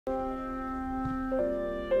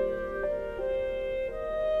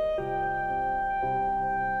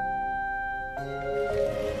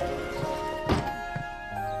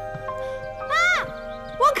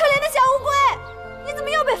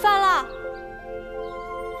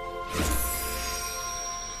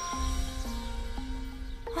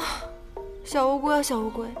小乌龟啊，小乌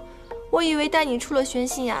龟，我以为带你出了玄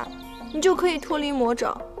心崖，你就可以脱离魔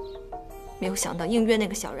爪，没有想到应约那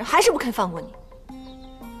个小人还是不肯放过你。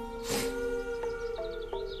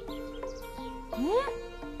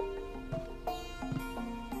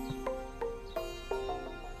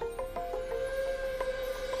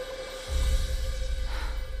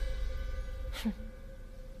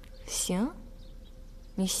行，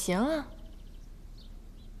你行啊。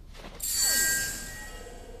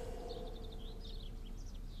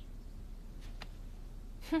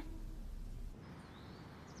哼。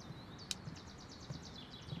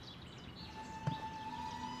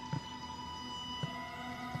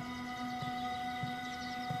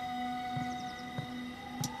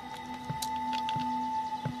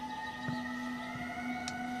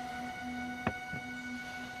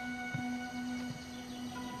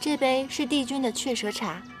这杯是帝君的雀舌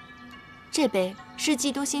茶，这杯是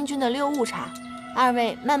基督星君的六物茶，二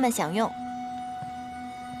位慢慢享用。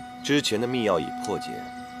之前的密钥已破解，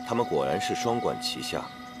他们果然是双管齐下。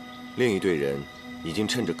另一队人已经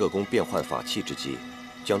趁着各宫变换法器之机，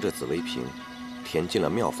将这紫薇瓶填进了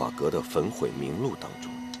妙法阁的焚毁名录当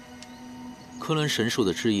中。昆仑神树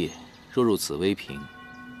的汁液若入紫薇瓶，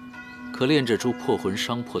可炼制出破魂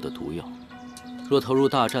伤魄的毒药。若投入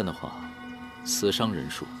大战的话，死伤人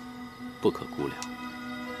数不可估量。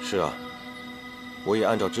是啊，我也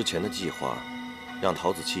按照之前的计划，让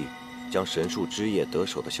陶子气将神树之液得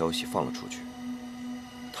手的消息放了出去。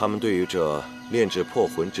他们对于这炼制破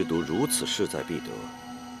魂之毒如此势在必得，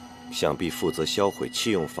想必负责销毁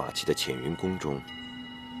弃用法器的浅云宫中，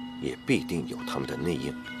也必定有他们的内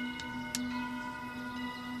应。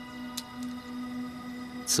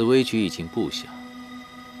此危局已经布下，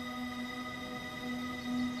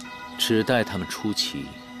只待他们出奇，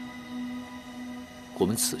我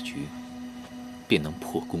们此局便能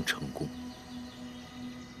破功成功。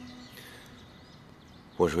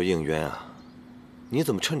我说应渊啊，你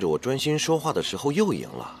怎么趁着我专心说话的时候又赢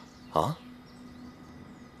了啊？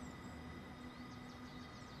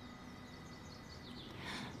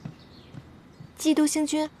基督星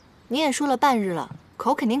君，你也说了半日了，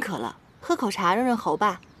口肯定渴了，喝口茶润润喉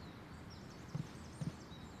吧。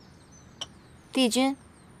帝君，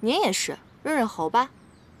您也是润润喉吧。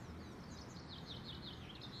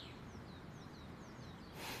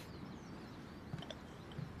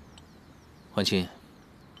欢亲，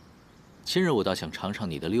今日我倒想尝尝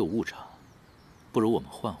你的六物茶，不如我们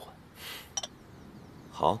换换。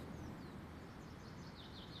好。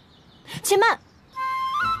且慢。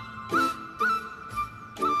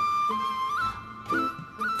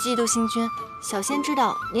基督星君，小仙知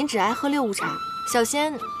道您只爱喝六物茶，小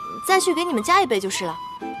仙再去给你们加一杯就是了。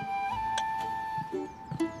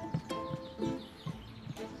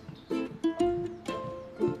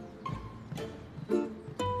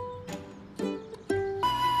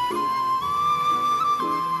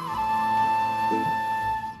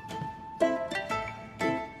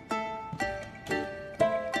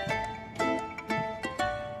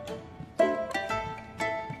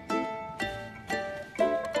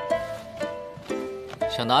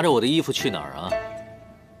想拿着我的衣服去哪儿啊？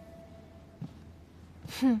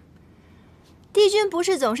哼，帝君不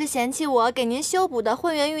是总是嫌弃我给您修补的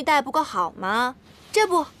混元玉带不够好吗？这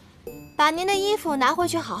不，把您的衣服拿回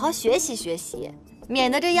去好好学习学习，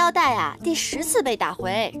免得这腰带啊第10次被打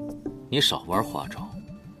回。你少玩花招，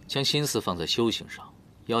将心思放在修行上，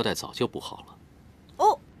腰带早就补好了。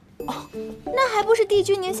哦，那还不是帝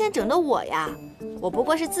君您先整的我呀？我不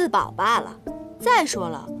过是自保罢了。再说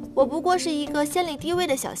了，我不过是一个仙力低微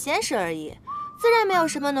的小仙士而已，自然没有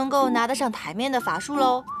什么能够拿得上台面的法术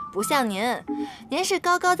喽。不像您，您是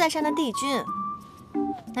高高在上的帝君。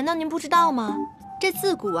难道您不知道吗？这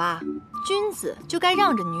自古啊，君子就该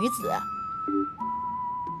让着女子。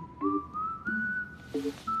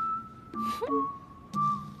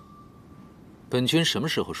本君什么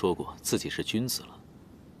时候说过自己是君子了？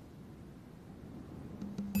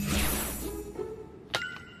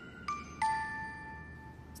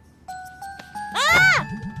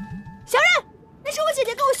小人，那是我姐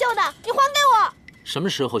姐给我绣的，你还给我！什么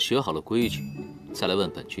时候学好了规矩，再来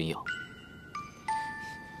问本君要？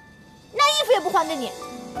那衣服也不还给你，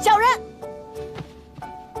小人！